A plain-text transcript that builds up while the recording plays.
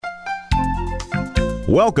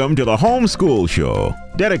Welcome to the Homeschool Show,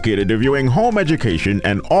 dedicated to viewing home education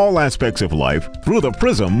and all aspects of life through the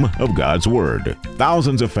prism of God's Word.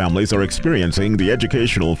 Thousands of families are experiencing the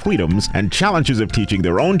educational freedoms and challenges of teaching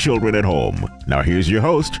their own children at home. Now here's your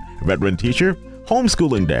host, veteran teacher,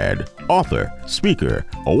 homeschooling dad, author, speaker,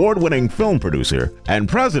 award-winning film producer, and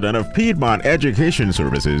president of Piedmont Education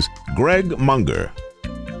Services, Greg Munger.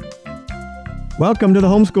 Welcome to the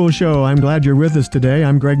Homeschool Show. I'm glad you're with us today.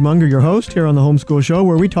 I'm Greg Munger, your host here on the Homeschool Show,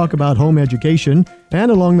 where we talk about home education and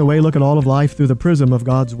along the way look at all of life through the prism of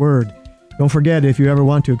God's Word. Don't forget, if you ever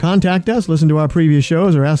want to contact us, listen to our previous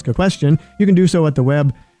shows, or ask a question, you can do so at the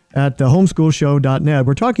web at homeschoolshow.net.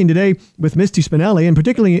 We're talking today with Misty Spinelli, and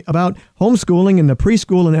particularly about homeschooling in the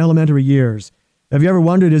preschool and elementary years. Have you ever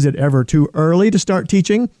wondered, is it ever too early to start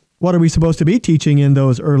teaching? What are we supposed to be teaching in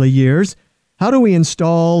those early years? How do we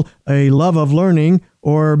install a love of learning,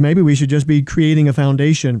 or maybe we should just be creating a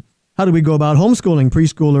foundation? How do we go about homeschooling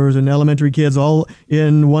preschoolers and elementary kids all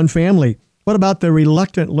in one family? What about the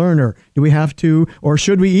reluctant learner? Do we have to, or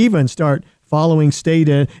should we even start following state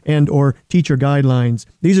and or teacher guidelines?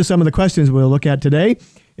 These are some of the questions we'll look at today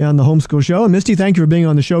on the Homeschool Show. And Misty, thank you for being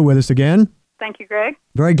on the show with us again. Thank you, Greg.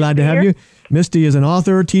 Very glad to have you. Misty is an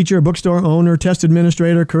author, teacher, bookstore owner, test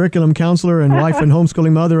administrator, curriculum counselor, and wife and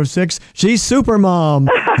homeschooling mother of 6. She's super mom.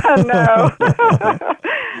 No.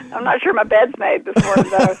 I'm not sure my bed's made this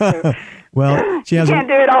morning, though. So. Well, she has. You can't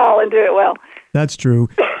do it all and do it well. That's true.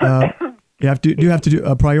 You have to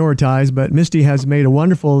prioritize, but Misty has made a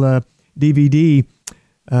wonderful DVD,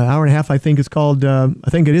 hour and a half, I think it's called, I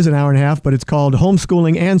think it is an hour and a half, but it's called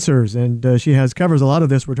Homeschooling Answers, and she covers a lot of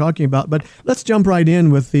this we're talking about. But let's jump right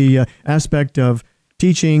in with the aspect of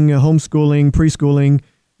teaching, homeschooling, preschooling,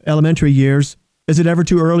 elementary years. Is it ever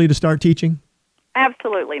too early to start teaching?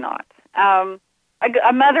 Absolutely not.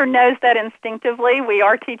 A mother knows that instinctively. We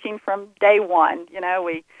are teaching from day one. You know,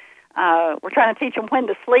 we're trying to teach them when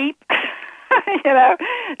to sleep,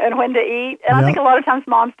 and when to eat. And I think a lot of times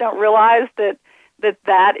moms don't realize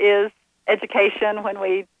that is education when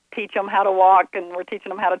we teach them how to walk, and we're teaching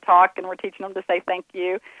them how to talk, and we're teaching them to say thank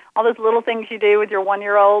you. All those little things you do with your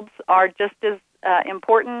 1-year-olds are just as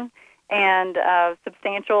important and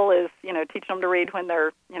substantial as, teaching them to read when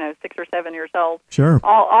they're, 6 or 7 years old. Sure.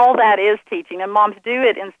 All that is teaching, and moms do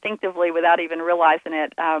it instinctively without even realizing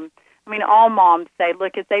it. All moms say,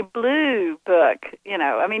 look, it's a blue book. You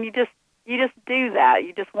just do that.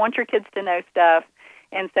 You just want your kids to know stuff.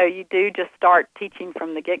 And so you do just start teaching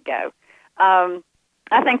from the get-go.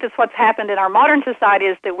 I think that's what's happened in our modern society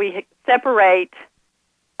is that we separate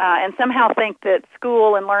and somehow think that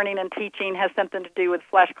school and learning and teaching has something to do with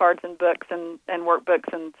flashcards and books and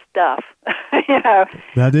workbooks and stuff.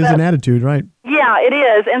 That is an attitude, right? Yeah, it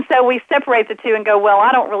is. And so we separate the two and go, well,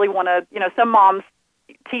 I don't really want to, some moms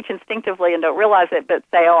teach instinctively and don't realize it, but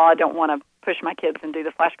say, oh, I don't want to push my kids and do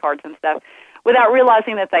the flashcards and stuff, without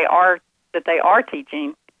realizing that they are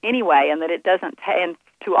teaching anyway, and that it doesn't and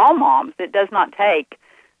to all moms, it does not take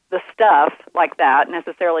the stuff like that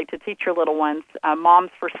necessarily to teach your little ones. Moms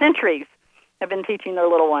for centuries have been teaching their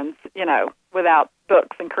little ones, without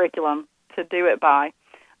books and curriculum to do it by.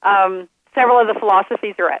 Several of the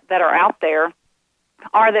philosophies that are out there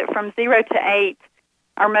are that from 0 to 8,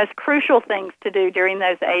 our most crucial things to do during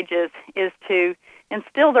those ages is to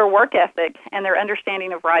instill their work ethic and their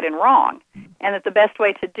understanding of right and wrong, and that the best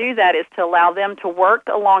way to do that is to allow them to work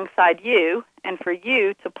alongside you and for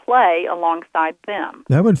you to play alongside them.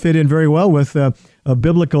 That would fit in very well with a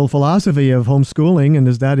biblical philosophy of homeschooling, and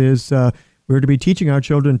that is we're to be teaching our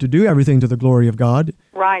children to do everything to the glory of God.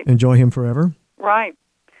 Right. Enjoy Him forever. Right.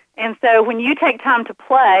 And so when you take time to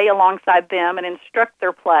play alongside them and instruct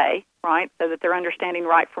their play, right, so that they're understanding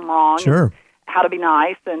right from wrong. Sure. How to be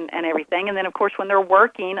nice and everything. And then, of course, when they're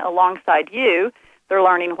working alongside you, they're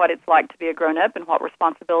learning what it's like to be a grown-up and what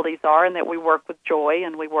responsibilities are, and that we work with joy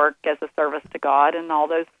and we work as a service to God and all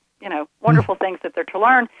those, wonderful things that they're to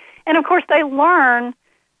learn. And, of course, they learn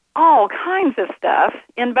all kinds of stuff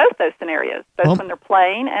in both those scenarios, both when they're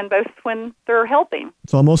playing and both when they're helping.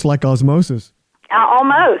 It's almost like osmosis.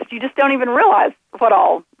 Almost. You just don't even realize what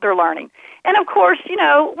all they're learning. And, of course,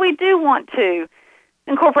 we do want to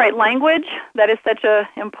incorporate language. That is such an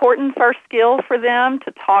important first skill for them,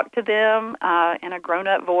 to talk to them in a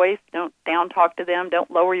grown-up voice. Don't down-talk to them.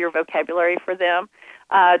 Don't lower your vocabulary for them.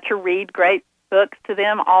 To read great books to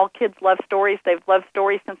them. All kids love stories. They've loved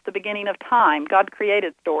stories since the beginning of time. God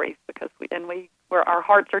created stories because our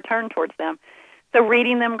hearts are turned towards them. So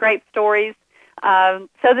reading them great stories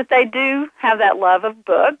so that they do have that love of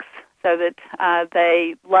books, so that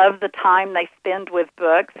they love the time they spend with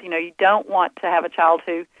books. You don't want to have a child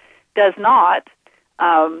who does not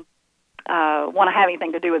want to have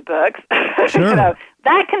anything to do with books. Sure.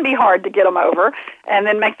 That can be hard to get them over, and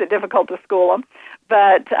then makes it difficult to school them.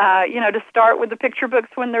 But, to start with the picture books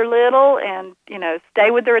when they're little and,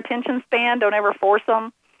 stay with their attention span. Don't ever force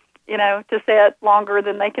them, to sit longer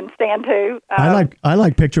than they can stand to. I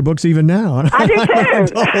like picture books even now. I do too.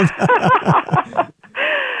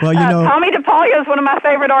 Well, Tommy DePaglio is one of my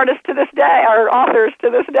favorite artists to this day, or authors to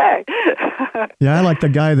this day. Yeah, I like the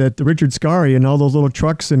guy Richard Scarry and all those little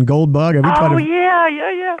trucks and Gold Bug.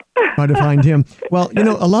 Yeah. Try to find him. Well,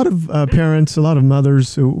 a lot of parents, a lot of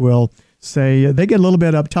mothers who will say they get a little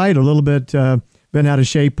bit uptight, a little bit bent out of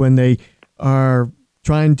shape when they are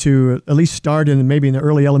trying to at least start maybe in the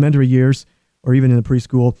early elementary years or even in the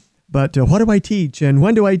preschool. But what do I teach and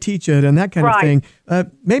when do I teach it and that kind of thing?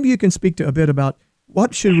 Maybe you can speak to a bit about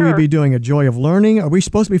what should we be doing? A joy of learning? Are we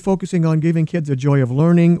supposed to be focusing on giving kids a joy of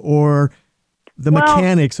learning or the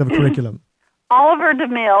mechanics of a curriculum? Oliver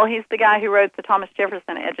DeMille, he's the guy who wrote the Thomas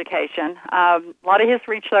Jefferson Education. A lot of his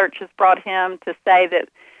research has brought him to say that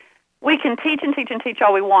we can teach and teach and teach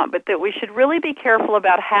all we want, but that we should really be careful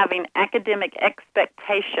about having academic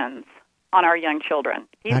expectations on our young children.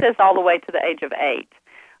 He says all the way to the age of 8.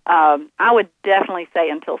 I would definitely say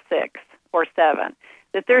until 6 or 7.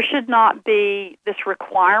 That there should not be this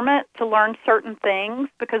requirement to learn certain things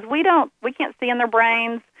because we can't see in their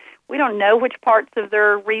brains. We don't know which parts of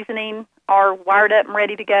their reasoning are wired up and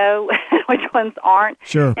ready to go, and which ones aren't.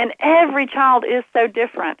 Sure. And every child is so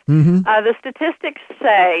different. Mm-hmm. The statistics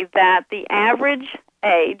say that the average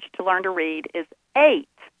age to learn to read is 8.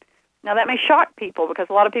 Now, that may shock people because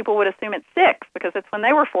a lot of people would assume it's 6 because it's when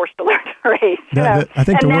they were forced to learn to read. I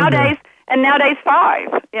think And nowadays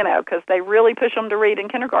 5, because they really push them to read in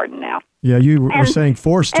kindergarten now. Yeah, you were saying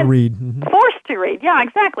forced to read. Mm-hmm. Forced to read, yeah,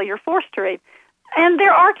 exactly. You're forced to read. And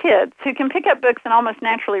there are kids who can pick up books and almost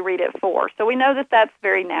naturally read at 4. So we know that that's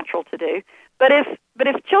very natural to do. But if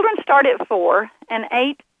children start at 4 and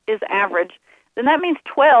 8 is average, then that means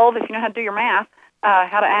 12, if you know how to do your math,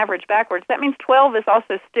 how to average backwards, that means 12 is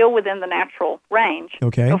also still within the natural range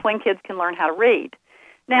of when kids can learn how to read.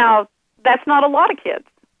 Now, that's not a lot of kids.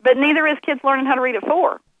 But neither is kids learning how to read at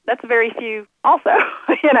 4. That's very few also,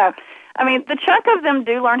 I mean, the chunk of them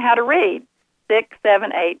do learn how to read, 6,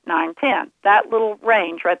 7, 8, 9, 10. That little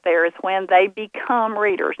range right there is when they become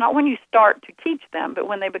readers. Not when you start to teach them, but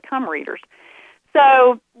when they become readers.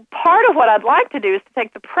 So part of what I'd like to do is to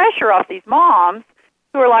take the pressure off these moms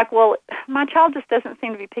who are like, well, my child just doesn't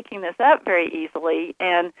seem to be picking this up very easily,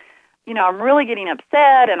 and I'm really getting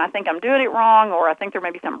upset, and I think I'm doing it wrong, or I think there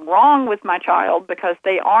may be something wrong with my child because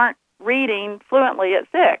they aren't reading fluently at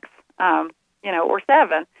 6, or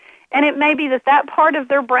 7. And it may be that part of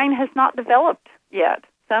their brain has not developed yet.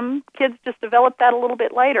 Some kids just develop that a little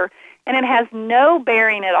bit later, and it has no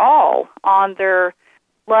bearing at all on their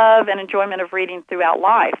love and enjoyment of reading throughout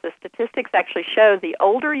life. The statistics actually show the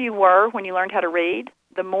older you were when you learned how to read,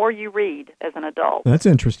 the more you read as an adult. That's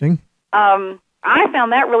interesting. I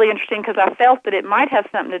found that really interesting because I felt that it might have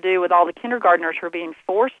something to do with all the kindergartners who are being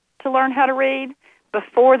forced to learn how to read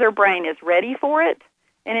before their brain is ready for it,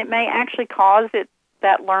 and it may actually cause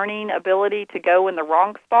that learning ability to go in the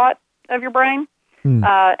wrong spot of your brain, and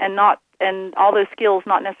all those skills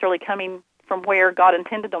not necessarily coming from where God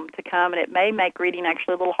intended them to come, and it may make reading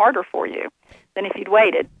actually a little harder for you than if you'd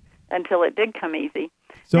waited until it did come easy.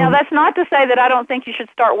 So, now, that's not to say that I don't think you should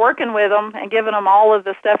start working with them and giving them all of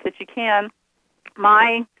the stuff that you can.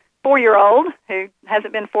 My 4-year-old, who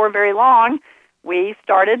hasn't been 4 very long, we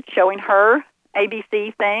started showing her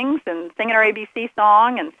ABC things and singing our ABC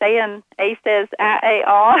song and saying A says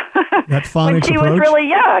A-A-ah that phonics when she approach. Was really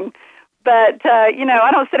young. But,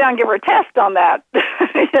 I don't sit down and give her a test on that.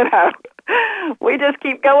 We just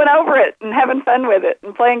keep going over it and having fun with it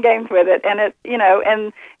and playing games with it. And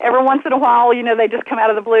and every once in a while, they just come out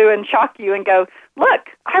of the blue and shock you and go, look,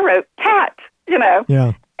 I wrote cat,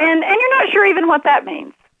 Yeah. And you're not sure even what that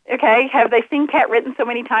means, okay? Have they seen cat written so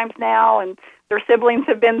many times now, and their siblings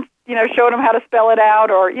have been, showing them how to spell it out,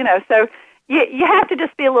 or, so you have to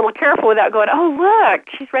just be a little careful without going, oh, look,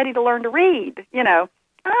 she's ready to learn to read,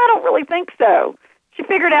 I don't really think so. She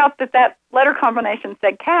figured out that letter combination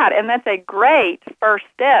said cat, and that's a great first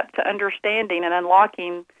step to understanding and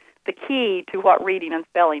unlocking the key to what reading and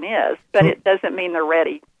spelling is, but it doesn't mean they're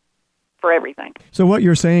ready for everything. So what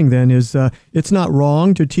you're saying then is it's not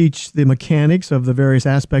wrong to teach the mechanics of the various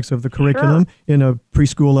aspects of the curriculum in a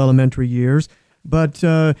preschool, elementary years, but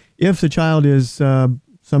if the child is some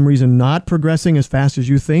reason not progressing as fast as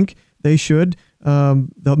you think they should,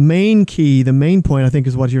 the main point I think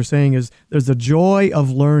is what you're saying is there's a joy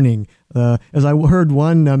of learning. As I heard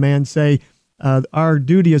one man say, our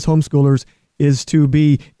duty as homeschoolers is to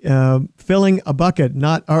be filling a bucket,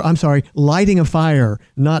 lighting a fire,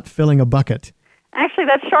 not filling a bucket. Actually,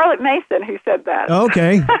 that's Charlotte Mason who said that.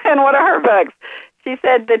 Okay. In one of her books. She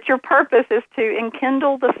said that your purpose is to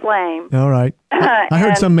enkindle the flame. All right. I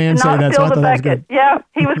heard some man say that, so I thought that was good. Yeah,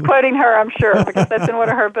 he was quoting her, I'm sure, because that's in one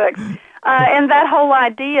of her books. And that whole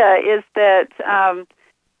idea is that,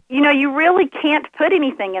 you really can't put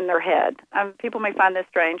anything in their head. People may find this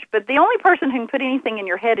strange, but the only person who can put anything in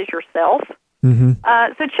your head is yourself. Mm-hmm.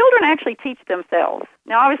 So children actually teach themselves.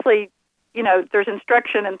 Now, obviously, there's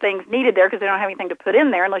instruction and things needed there because they don't have anything to put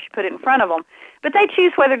in there unless you put it in front of them. But they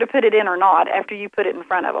choose whether to put it in or not after you put it in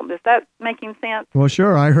front of them. Is that making sense? Well,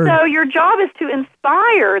 sure, I heard. So your job is to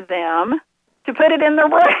inspire them to put it in their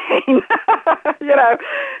brain,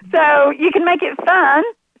 So you can make it fun,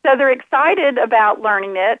 so they're excited about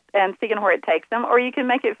learning it and seeing where it takes them, or you can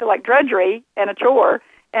make it feel like drudgery and a chore,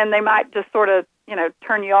 and they might just sort of,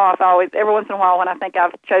 turn you off. Every once in a while when I think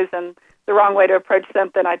I've chosen the wrong way to approach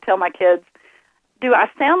something, I tell my kids, do I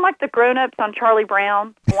sound like the grown-ups on Charlie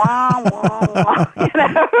Brown? Wah, wah, wah,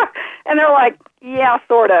 And they're like, yeah,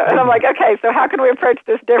 sort of. And I'm like, okay, so how can we approach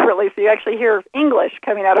this differently so you actually hear English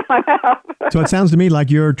coming out of my mouth? So it sounds to me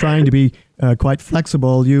like you're trying to be quite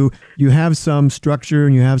flexible. You have some structure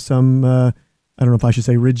and you have some, I don't know if I should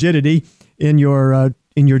say rigidity in your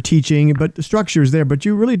teaching, but the structure is there. But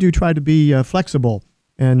you really do try to be flexible.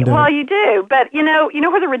 And well, you do. But you know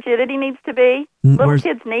where the rigidity needs to be? Little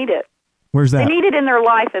kids need it. Where's that? They need it in their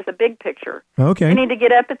life as a big picture. Okay. They need to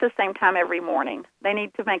get up at the same time every morning. They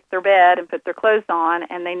need to make their bed and put their clothes on,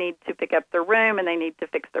 and they need to pick up their room, and they need to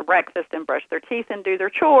fix their breakfast and brush their teeth and do their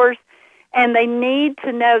chores. And they need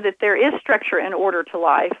to know that there is structure and order to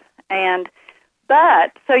life.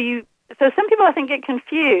 So some people I think get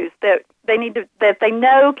confused that they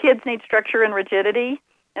know kids need structure and rigidity,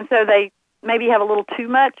 and so they maybe have a little too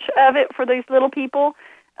much of it for these little people.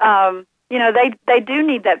 They do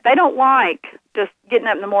need that. They don't like just getting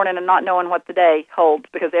up in the morning and not knowing what the day holds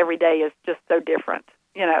because every day is just so different.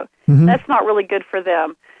 Mm-hmm. That's not really good for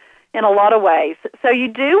them in a lot of ways. So you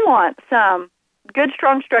do want some good,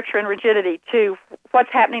 strong structure and rigidity to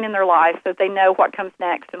what's happening in their life so that they know what comes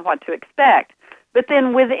next and what to expect. But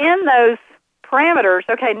then within those parameters,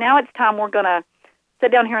 okay, now it's time we're going to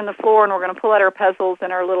sit down here on the floor and we're going to pull out our puzzles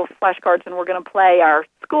and our little flashcards and we're going to play our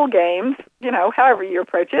school games, however you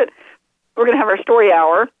approach it. We're going to have our story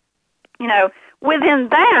hour. Within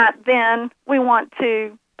that, then we want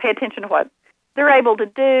to pay attention to what they're able to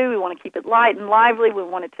do. We want to keep it light and lively. We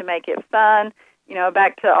want it to make it fun.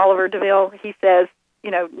 Back to Oliver DeVille, he says,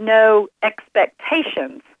 no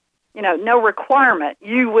expectations, no requirement.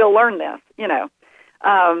 You will learn this,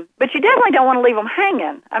 But you definitely don't want to leave them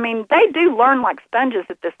hanging. I mean, they do learn like sponges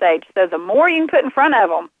at this age. So the more you can put in front of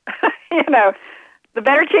them, the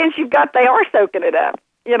better chance you've got they are soaking it up,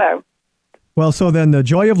 Well, so then the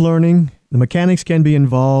joy of learning, the mechanics can be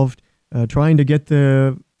involved, trying to get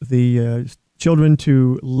the children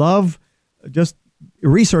to love just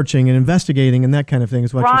researching and investigating and that kind of thing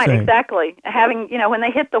is what you're saying. Right, exactly. Having, when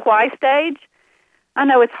they hit the why stage, I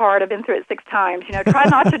know it's hard. I've been through it 6 times. Try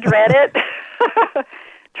not to dread it.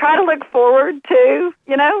 Try to look forward to,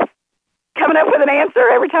 coming up with an answer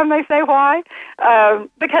every time they say why,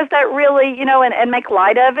 because that really, and make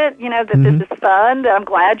light of it, that this is fun, that I'm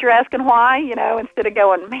glad you're asking why, instead of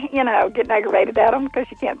going, getting aggravated at them because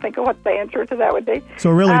you can't think of what the answer to that would be. So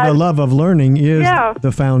really the love of learning is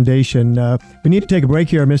the foundation. We need to take a break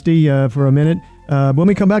here, Misty, for a minute. When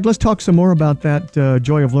we come back, let's talk some more about that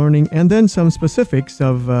joy of learning and then some specifics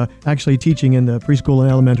of actually teaching in the preschool and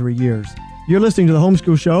elementary years. You're listening to The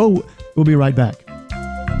Homeschool Show. We'll be right back.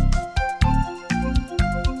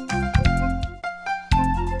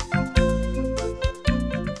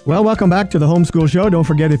 Well, welcome back to The Homeschool Show. Don't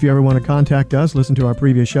forget, if you ever want to contact us, listen to our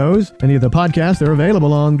previous shows. Any of the podcasts, they're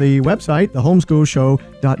available on the website,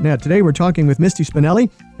 thehomeschoolshow.net. Today, we're talking with Misty Spinelli,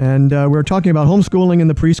 and we're talking about homeschooling in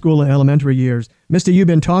the preschool and elementary years. Misty, you've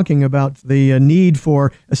been talking about the need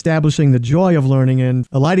for establishing the joy of learning and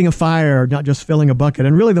lighting a fire, not just filling a bucket.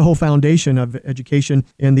 And really the whole foundation of education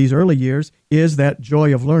in these early years is that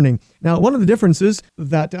joy of learning. Now, one of the differences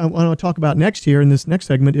that I want to talk about next here in this next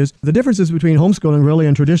segment is the differences between homeschooling really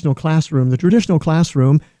and traditional classroom. The traditional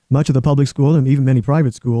classroom, much of the public school and even many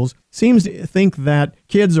private schools, seems to think that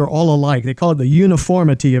kids are all alike. They call it the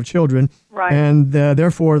uniformity of children. Right. And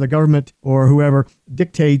therefore, the government or whoever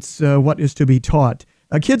dictates what is to be taught.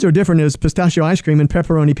 Kids are different as pistachio ice cream and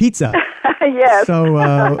pepperoni pizza. Yes. So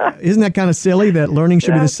isn't that kind of silly that learning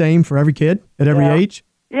should be the same for every kid at every age?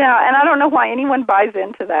 Yeah, and I don't know why anyone buys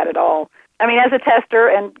into that at all. I mean, as a tester,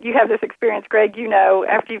 and you have this experience, Greg,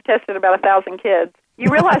 after you've tested about 1,000 kids,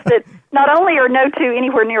 you realize that not only are no two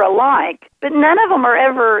anywhere near alike, but none of them are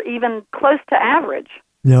ever even close to average.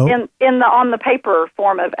 No. On the paper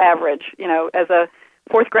form of average, as a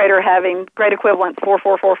fourth grader having grade equivalents 4,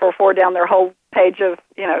 4, 4, 4, 4 down their whole page of,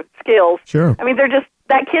 skills. Sure. I mean,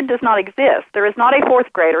 that kid does not exist. There is not a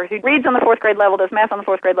fourth grader who reads on the fourth grade level, does math on the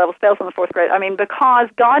fourth grade level, spells on the fourth grade. I mean, because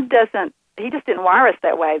God he just didn't wire us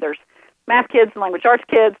that way. There's math kids and language arts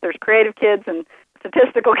kids, there's creative kids and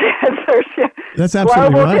statistical kids, there's That's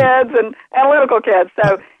absolutely global right. kids and analytical kids.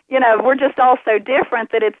 So, we're just all so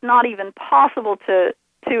different that it's not even possible to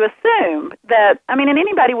assume that, and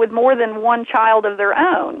anybody with more than one child of their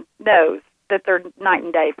own knows that they're night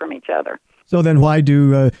and day from each other. So then why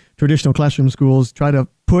do traditional classroom schools try to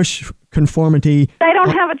push conformity? They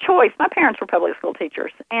don't have a choice. My parents were public school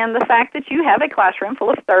teachers, and the fact that you have a classroom full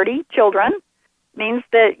of 30 children means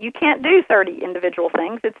that you can't do 30 individual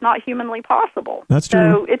things. It's not humanly possible. That's true.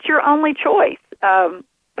 So it's your only choice.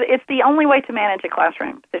 It's the only way to manage a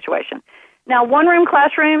classroom situation. Now, one-room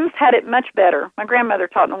classrooms had it much better. My grandmother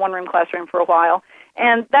taught in a one-room classroom for a while,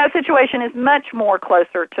 and that situation is much more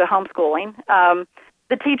closer to homeschooling.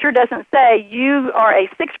 The teacher doesn't say, you are a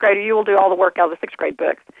sixth grader, you will do all the work out of the sixth grade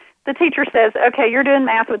books. The teacher says, okay, you're doing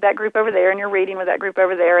math with that group over there, and you're reading with that group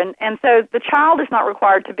over there. And so the child is not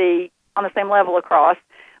required to be on the same level across,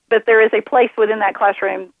 but there is a place within that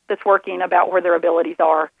classroom that's working about where their abilities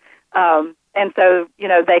are. And so,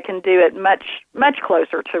 they can do it much, much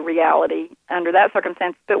closer to reality under that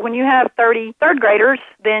circumstance. But when you have 30 third graders,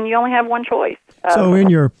 then you only have one choice. So when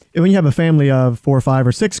you have a family of 4, 5,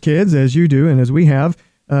 or 6 kids, as you do and as we have,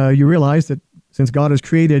 you realize that since God has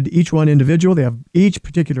created each one individual, they have each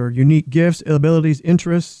particular unique gifts, abilities,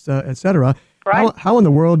 interests, etc. Right. How in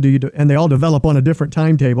the world do you and they all develop on a different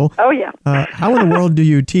timetable. Oh, yeah. How in the world do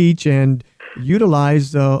you teach and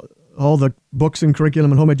utilize all the books and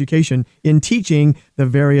curriculum and home education in teaching the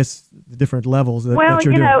various different levels that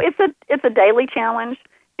you're doing? It's a daily challenge.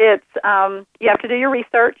 It's you have to do your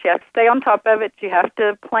research. You have to stay on top of it. You have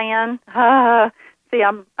to plan. See,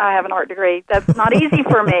 I have an art degree. That's not easy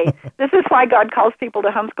for me. This is why God calls people to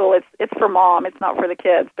homeschool. It's for mom. It's not for the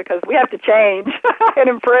kids, because we have to change and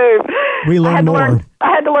improve. We learn more. I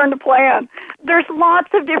had to learn to plan. There's lots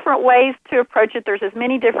of different ways to approach it. There's as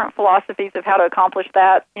many different philosophies of how to accomplish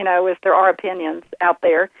that, as there are opinions out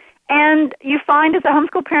there. And you find as a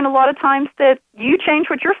homeschool parent a lot of times that you change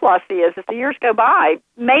what your philosophy is as the years go by.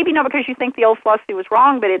 Maybe not because you think the old philosophy was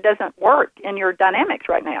wrong, but it doesn't work in your dynamics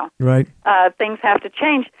right now. Right. Things have to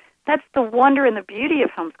change. That's the wonder and the beauty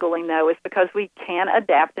of homeschooling, though, is because we can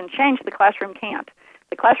adapt and change. The classroom can't.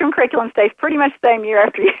 The classroom curriculum stays pretty much the same year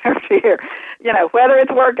after year after year, whether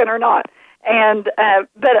it's working or not. And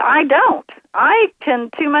but I don't. I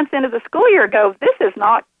can 2 months into the school year go, this is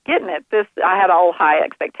not getting it. I had all high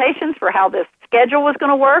expectations for how this schedule was going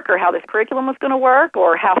to work, or how this curriculum was going to work,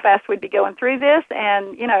 or how fast we'd be going through this,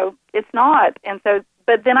 and it's not. And so,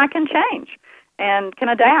 but then I can change and can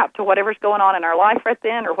adapt to whatever's going on in our life right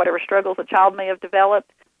then, or whatever struggles a child may have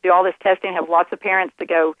developed. Do all this testing, have lots of parents to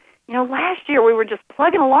go, last year we were just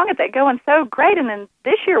plugging along at that, going so great, and then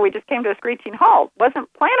this year we just came to a screeching halt.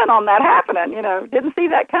 Wasn't planning on that happening, didn't see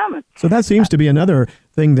that coming. So that seems to be another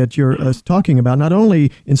thing that you're talking about, not only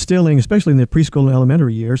instilling, especially in the preschool and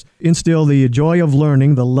elementary years, instill the joy of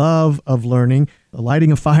learning, the love of learning,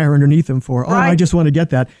 lighting a fire underneath them for, right. I just want to get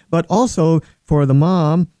that, but also for the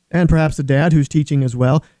mom and perhaps the dad who's teaching as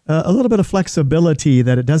well, a little bit of flexibility,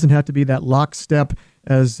 that it doesn't have to be that lockstep,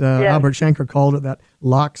 as Albert Shanker called it, that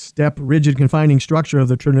lockstep, rigid, confining structure of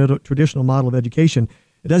the traditional model of education.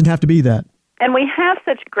 It doesn't have to be that. And we have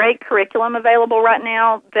such great curriculum available right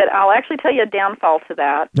now that I'll actually tell you a downfall to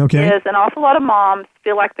that. Okay. Is an awful lot of moms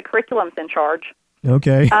feel like the curriculum's in charge.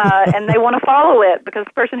 Okay. And they want to follow it because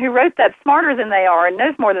the person who wrote that's smarter than they are and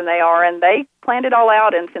knows more than they are, and they planned it all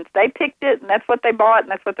out, and since they picked it and that's what they bought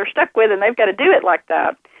and that's what they're stuck with, and they've got to do it like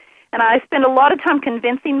that. And I spend a lot of time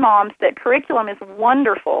convincing moms that curriculum is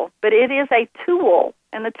wonderful, but it is a tool,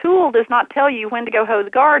 and the tool does not tell you when to go hoe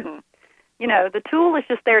the garden. The tool is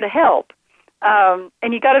just there to help.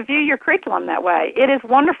 And you got to view your curriculum that way. It is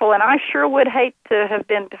wonderful, and I sure would hate to have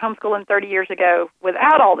been homeschooling 30 years ago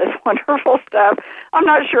without all this wonderful stuff. I'm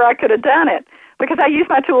not sure I could have done it because I use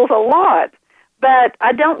my tools a lot, but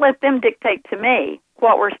I don't let them dictate to me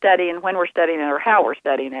what we're studying, when we're studying it, or how we're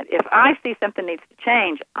studying it. If I see something needs to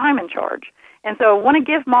change, I'm in charge. And so I want to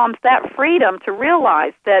give moms that freedom to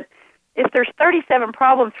realize that if there's 37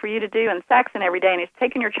 problems for you to do in Saxon every day and it's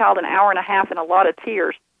taking your child an hour and a half and a lot of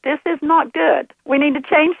tears, this is not good. We need to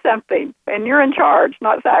change something, and you're in charge,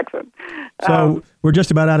 not Saxon. So we're just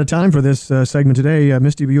about out of time for this segment today.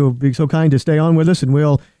 Misty, you'll be so kind to stay on with us, and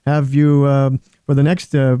we'll have you for the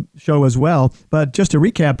next show as well. But just to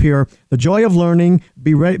recap here, the joy of learning,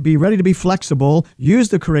 be ready to be flexible, use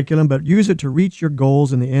the curriculum, but use it to reach your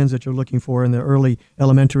goals and the ends that you're looking for in the early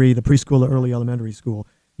elementary, the preschool or early elementary school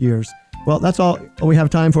years. Well, that's all we have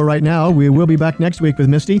time for right now. We will be back next week with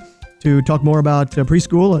Misty to talk more about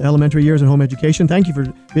preschool, elementary years, and home education. Thank you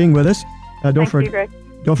for being with us. Thank you, Greg.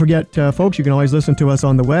 Don't forget, folks, you can always listen to us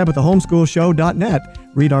on the web at thehomeschoolshow.net.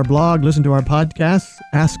 Read our blog, listen to our podcasts,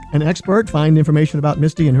 ask an expert, find information about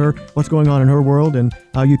Misty and what's going on in her world, and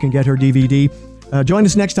how you can get her DVD. Join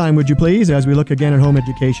us next time, would you please, as we look again at home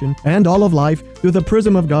education and all of life through the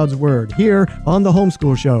prism of God's Word, here on The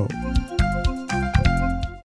Homeschool Show.